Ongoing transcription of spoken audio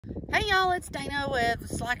Hey y'all, it's Dana with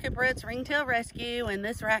Sly Cooperette's Ringtail Rescue and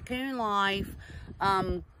This Raccoon Life.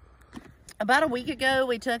 About a week ago,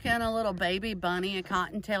 we took in a little baby bunny, a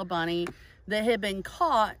cottontail bunny, that had been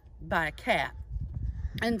caught by a cat.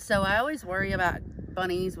 And so I always worry about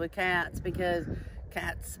bunnies with cats because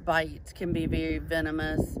cats' bites can be very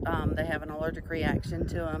venomous. They have an allergic reaction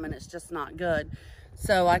to them and it's just not good.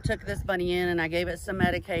 So I took this bunny in and I gave it some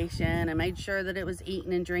medication and made sure that it was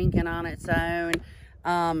eating and drinking on its own.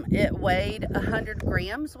 It weighed 100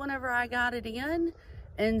 grams whenever I got it in,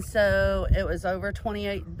 and so it was over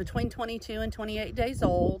between 22 and 28 days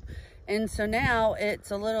old, and so now it's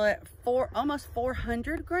a little at almost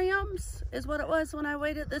 400 grams is what it was when I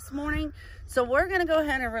weighed it this morning. So we're gonna go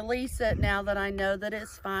ahead and release it now that I know that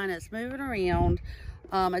it's fine. It's moving around.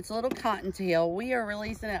 It's a little cottontail. We are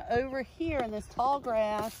releasing it over here in this tall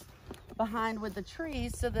grass behind with the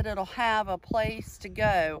trees so that it'll have a place to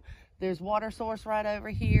go. There's water source right over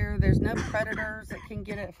here. There's no predators that can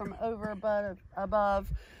get it from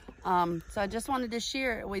above. So I just wanted to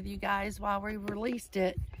share it with you guys while we released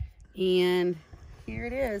it. And here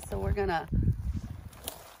it is. So we're gonna,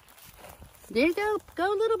 there you go. Go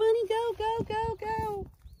little bunny, go, go, go, go.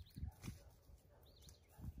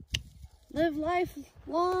 Live life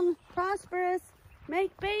long, prosperous,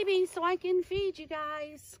 make babies so I can feed you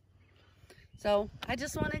guys. So I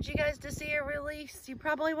just wanted you guys to see a release. You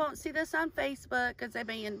probably won't see this on Facebook because they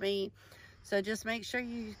banned me. So just make sure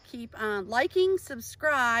you keep liking,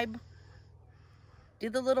 subscribe,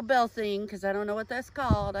 do the little bell thing because I don't know what that's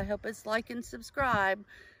called. I hope it's like and subscribe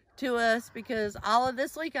to us because all of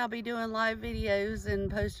this week I'll be doing live videos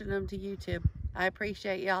and posting them to YouTube. I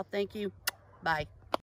appreciate y'all. Thank you. Bye.